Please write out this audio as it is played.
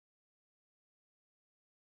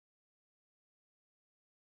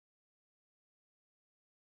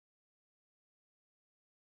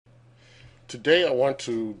Today I want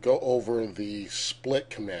to go over the split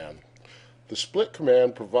command. The split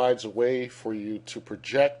command provides a way for you to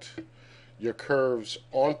project your curves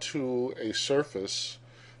onto a surface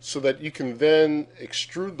so that you can then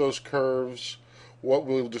extrude those curves what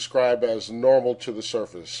we'll describe as normal to the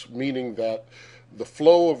surface, meaning that the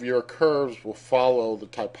flow of your curves will follow the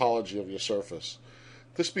typology of your surface.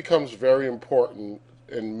 This becomes very important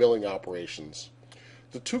in milling operations.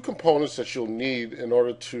 The two components that you'll need in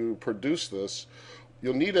order to produce this,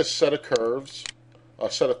 you'll need a set of curves,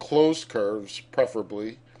 a set of closed curves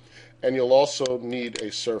preferably, and you'll also need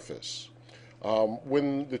a surface.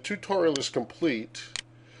 When the tutorial is complete,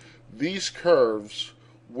 these curves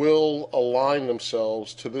will align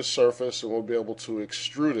themselves to this surface and we'll be able to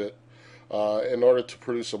extrude it in order to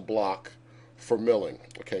produce a block for milling.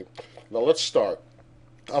 Okay, now let's start.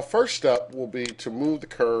 Our first step will be to move the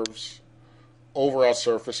curves over our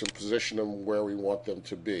surface and position them where we want them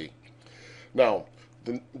to be. Now,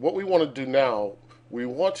 what we want to do now, we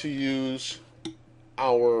want to use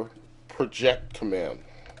our project command.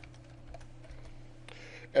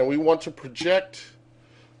 And we want to project,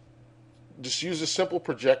 just use a simple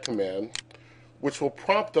project command, which will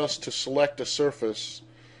prompt us to select a surface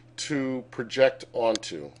to project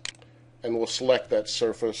onto. And we'll select that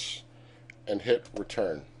surface and hit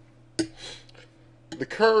return. The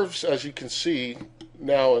curves, as you can see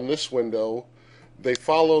now in this window, they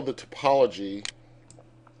follow the topology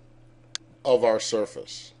of our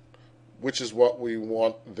surface, which is what we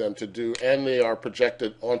want them to do, and they are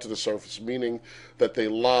projected onto the surface, meaning that they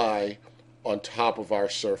lie on top of our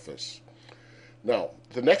surface. Now,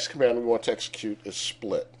 the next command we want to execute is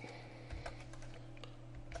split.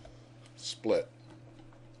 Split,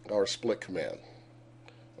 our split command.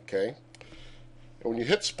 Okay? And when you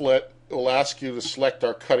hit split, it will ask you to select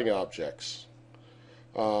our cutting objects.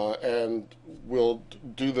 And we'll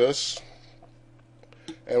do this.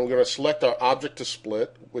 And we're going to select our object to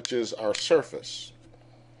split, which is our surface.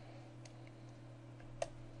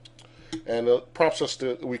 And it prompts us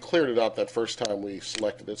to, we cleared it out that first time we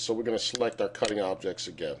selected it, so we're going to select our cutting objects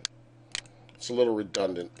again. It's a little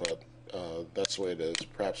redundant, but that's the way it is.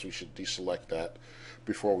 Perhaps we should deselect that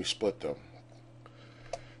before we split them.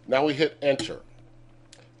 Now we hit enter.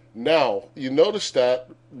 Now, you notice that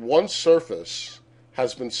one surface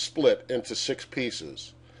has been split into 6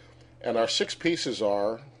 pieces. And our 6 pieces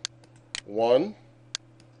are 1,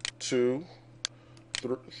 2,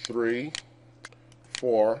 3,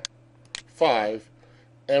 4, 5,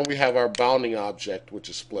 and we have our bounding object, which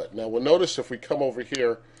is split. Now, we'll notice if we come over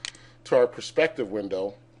here to our perspective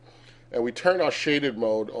window and we turn our shaded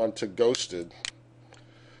mode onto ghosted,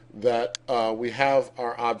 that we have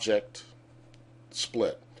our object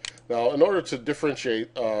split. Now, in order to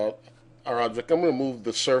differentiate our object, I'm going to move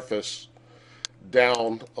the surface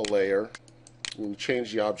down a layer. We'll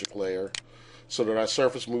change the object layer so that our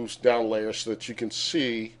surface moves down a layer so that you can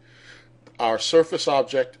see our surface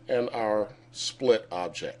object and our split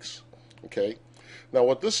objects. Okay. Now,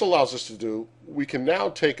 what this allows us to do, we can now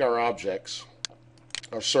take our objects,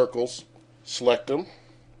 our circles, select them,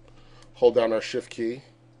 hold down our shift key,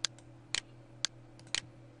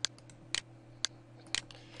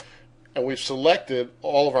 and we've selected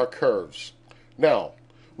all of our curves. Now,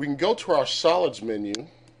 we can go to our solids menu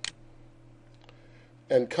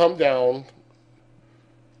and come down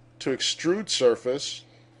to extrude surface,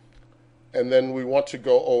 and then we want to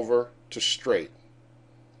go over to straight.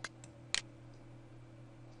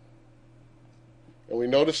 And we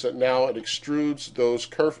notice that now it extrudes those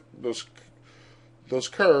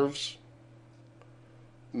curves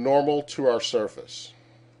normal to our surface.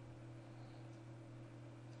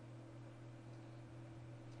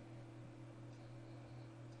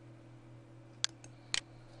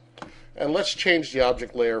 And let's change the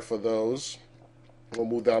object layer for those. We'll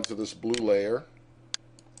move down to this blue layer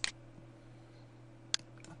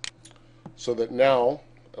so that now,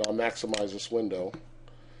 and I'll maximize this window,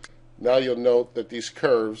 now you'll note that these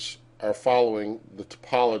curves are following the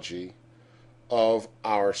topology of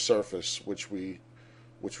our surface which we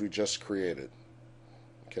just created.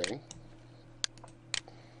 Okay?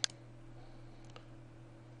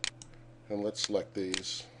 And let's select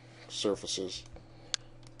these surfaces.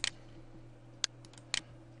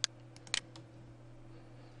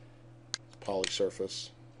 Polysurface,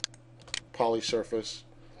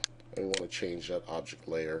 and we want to change that object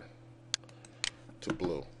layer to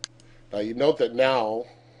blue. Now you note that now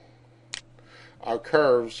our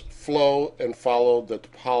curves flow and follow the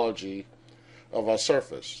topology of our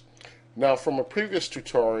surface. Now, from a previous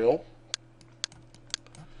tutorial,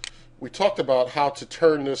 we talked about how to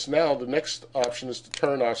turn this. Now the next option is to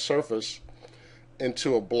turn our surface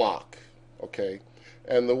into a block. Okay,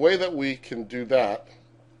 and the way that we can do that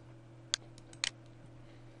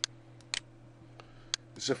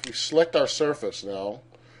is if we select our surface now,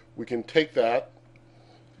 we can take that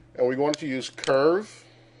and we want to use curve,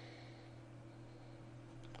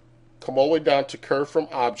 come all the way down to curve from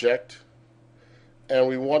object, and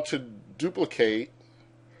we want to duplicate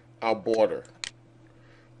our border,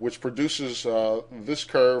 which produces this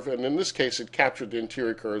curve, and in this case it captured the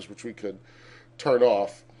interior curves, which we could turn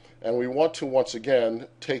off. And we want to once again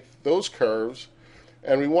take those curves,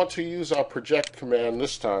 and we want to use our project command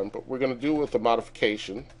this time, but we're going to do it with a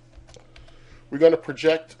modification. We're going to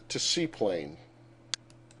project to C-plane.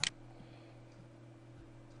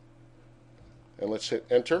 And let's hit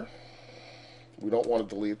enter. We don't want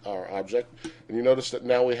to delete our object. And you notice that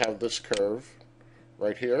now we have this curve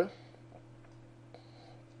right here.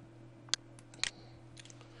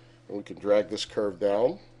 And we can drag this curve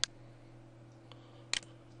down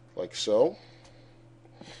like so.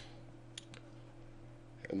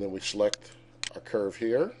 And then we select our curve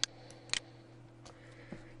here.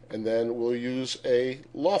 And then we'll use a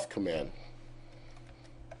loft command.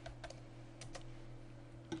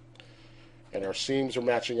 And our seams are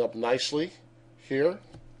matching up nicely here.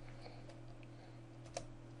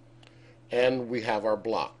 And we have our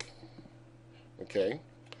block. Okay.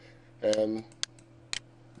 And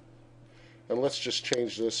let's just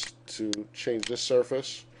change this to change this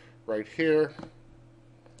surface right here.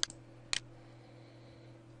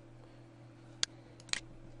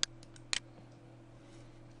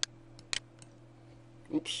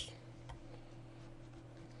 Oops.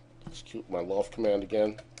 Execute my loft command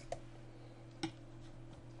again.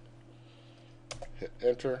 Hit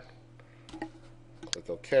enter. Click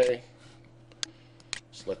OK.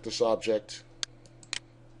 Select this object.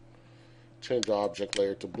 Change the object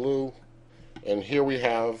layer to blue. And here we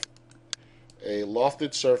have a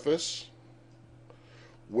lofted surface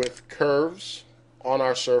with curves on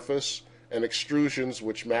our surface and extrusions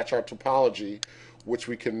which match our topology, which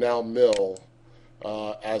we can now mill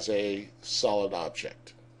as a solid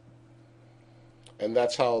object. And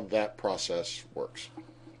that's how that process works.